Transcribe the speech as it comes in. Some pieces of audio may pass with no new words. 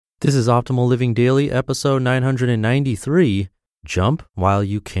This is Optimal Living Daily, episode 993, Jump While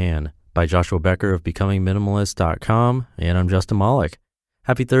You Can, by Joshua Becker of BecomingMinimalist.com, and I'm Justin Malik.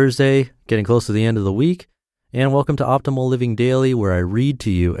 Happy Thursday, getting close to the end of the week, and welcome to Optimal Living Daily, where I read to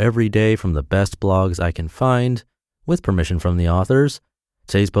you every day from the best blogs I can find, with permission from the authors.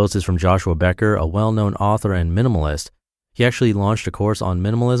 Today's post is from Joshua Becker, a well-known author and minimalist. He actually launched a course on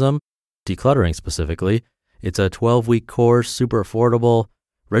minimalism, decluttering specifically. It's a 12-week course, super affordable.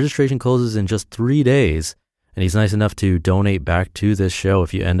 Registration closes in just 3 days, and he's nice enough to donate back to this show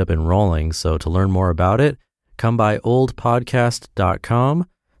if you end up enrolling. So to learn more about it, come by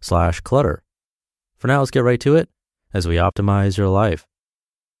oldpodcast.com/clutter. For now, let's get right to it as we optimize your life.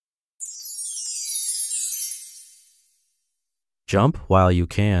 Jump While You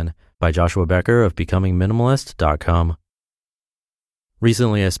Can, by Joshua Becker of BecomingMinimalist.com.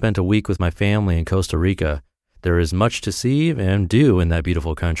 Recently, I spent a week with my family in Costa Rica. There is much to see and do in that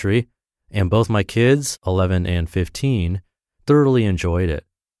beautiful country, and both my kids, 11 and 15, thoroughly enjoyed it.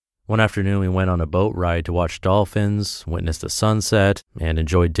 One afternoon, we went on a boat ride to watch dolphins, witness the sunset, and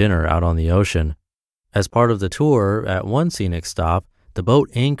enjoy dinner out on the ocean. As part of the tour, at one scenic stop, the boat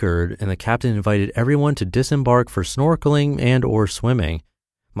anchored and the captain invited everyone to disembark for snorkeling and or swimming.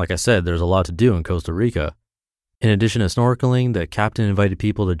 Like I said, there's a lot to do in Costa Rica. In addition to snorkeling, the captain invited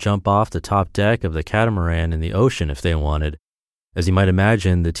people to jump off the top deck of the catamaran in the ocean if they wanted. As you might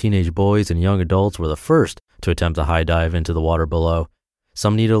imagine, the teenage boys and young adults were the first to attempt a high dive into the water below.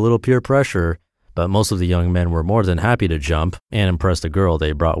 Some needed a little peer pressure, but most of the young men were more than happy to jump and impress the girl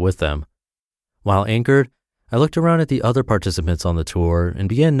they brought with them. While anchored, I looked around at the other participants on the tour and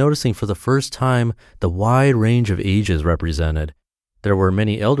began noticing for the first time the wide range of ages represented. There were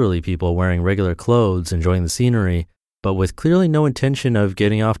many elderly people wearing regular clothes, enjoying the scenery, but with clearly no intention of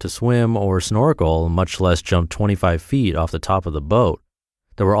getting off to swim or snorkel, much less jump 25 feet off the top of the boat.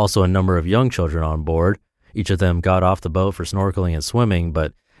 There were also a number of young children on board. Each of them got off the boat for snorkeling and swimming,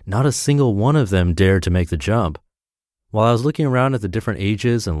 but not a single one of them dared to make the jump. While I was looking around at the different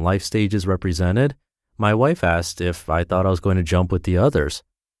ages and life stages represented, my wife asked if I thought I was going to jump with the others.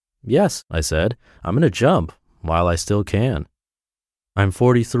 Yes, I said, I'm going to jump while I still can. I'm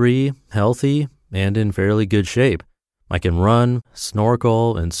 43, healthy, and in fairly good shape. I can run,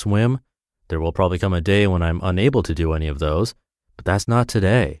 snorkel, and swim. There will probably come a day when I'm unable to do any of those, but that's not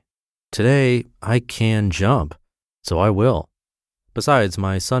today. Today, I can jump, so I will. Besides,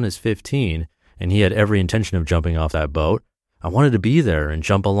 my son is 15, and he had every intention of jumping off that boat. I wanted to be there and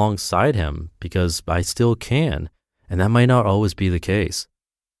jump alongside him because I still can, and that might not always be the case.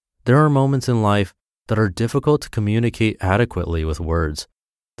 There are moments in life that are difficult to communicate adequately with words.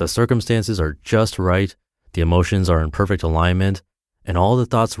 The circumstances are just right, the emotions are in perfect alignment, and all the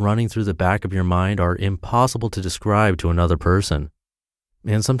thoughts running through the back of your mind are impossible to describe to another person.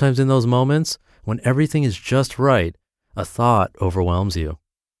 And sometimes in those moments, when everything is just right, a thought overwhelms you.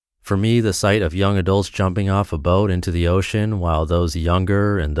 For me, the sight of young adults jumping off a boat into the ocean while those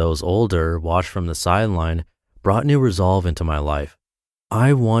younger and those older watched from the sideline brought new resolve into my life.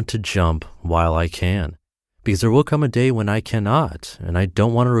 I want to jump while I can, because there will come a day when I cannot, and I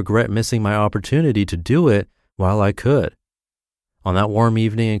don't want to regret missing my opportunity to do it while I could. On that warm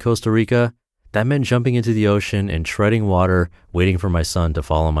evening in Costa Rica, that meant jumping into the ocean and treading water, waiting for my son to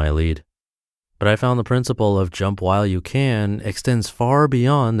follow my lead. But I found the principle of jump while you can extends far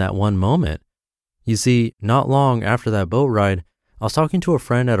beyond that one moment. You see, not long after that boat ride, I was talking to a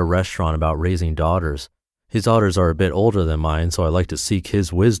friend at a restaurant about raising daughters. His daughters are a bit older than mine, so I like to seek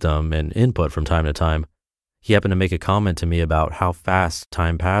his wisdom and input from time to time. He happened to make a comment to me about how fast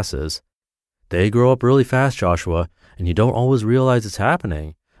time passes. They grow up really fast, Joshua, and you don't always realize it's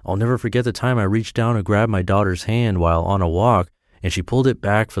happening. I'll never forget the time I reached down to grab my daughter's hand while on a walk, and she pulled it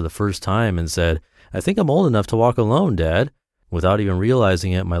back for the first time and said, "I think I'm old enough to walk alone, Dad." Without even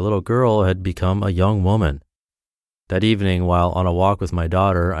realizing it, my little girl had become a young woman. That evening, while on a walk with my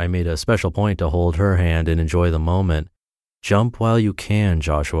daughter, I made a special point to hold her hand and enjoy the moment. Jump while you can,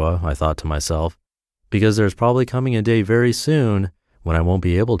 Joshua, I thought to myself, because there's probably coming a day very soon when I won't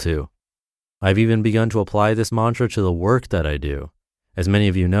be able to. I've even begun to apply this mantra to the work that I do. As many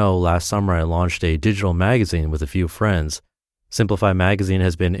of you know, last summer I launched a digital magazine with a few friends. Simplify magazine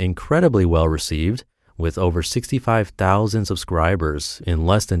has been incredibly well received, with over 65,000 subscribers in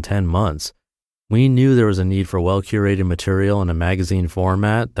less than 10 months. We knew there was a need for well-curated material in a magazine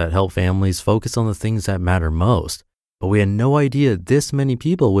format that helped families focus on the things that matter most, but we had no idea this many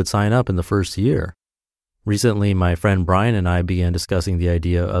people would sign up in the first year. Recently, my friend Brian and I began discussing the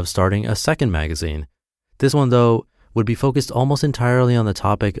idea of starting a second magazine. This one, though, would be focused almost entirely on the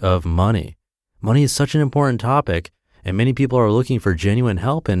topic of money. Money is such an important topic, and many people are looking for genuine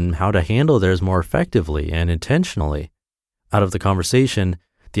help in how to handle theirs more effectively and intentionally. Out of the conversation,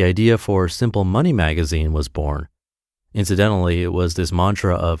 the idea for Simple Money magazine was born. Incidentally, it was this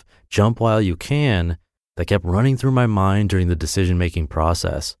mantra of jump while you can that kept running through my mind during the decision-making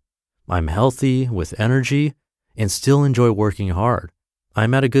process. I'm healthy, with energy, and still enjoy working hard.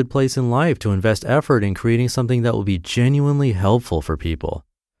 I'm at a good place in life to invest effort in creating something that will be genuinely helpful for people.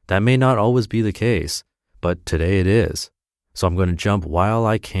 That may not always be the case, but today it is. So I'm going to jump while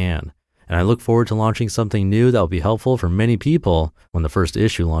I can, and I look forward to launching something new that will be helpful for many people when the first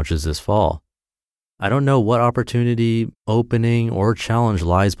issue launches this fall. I don't know what opportunity, opening, or challenge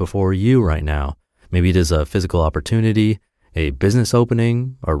lies before you right now. Maybe it is a physical opportunity, a business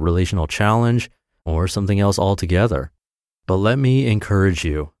opening, a relational challenge, or something else altogether. But let me encourage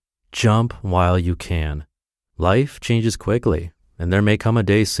you, jump while you can. Life changes quickly, and there may come a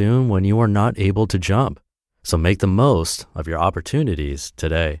day soon when you are not able to jump. So make the most of your opportunities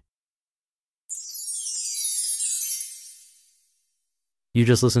today. You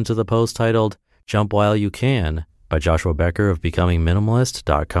just listened to the post titled, Jump While You Can by Joshua Becker of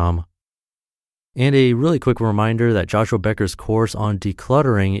BecomingMinimalist.com. And a really quick reminder that Joshua Becker's course on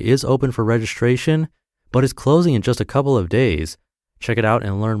decluttering is open for registration, but is closing in just a couple of days. Check it out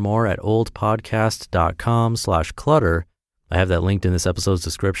and learn more at oldpodcast.com/clutter. I have that linked in this episode's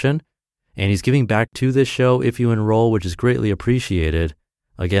description. And he's giving back to this show if you enroll, which is greatly appreciated.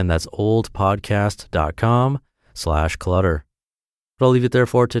 Again, that's oldpodcast.com/clutter. But I'll leave it there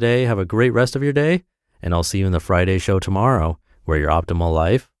for today. Have a great rest of your day, and I'll see you in the Friday show tomorrow, where your optimal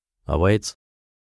life awaits.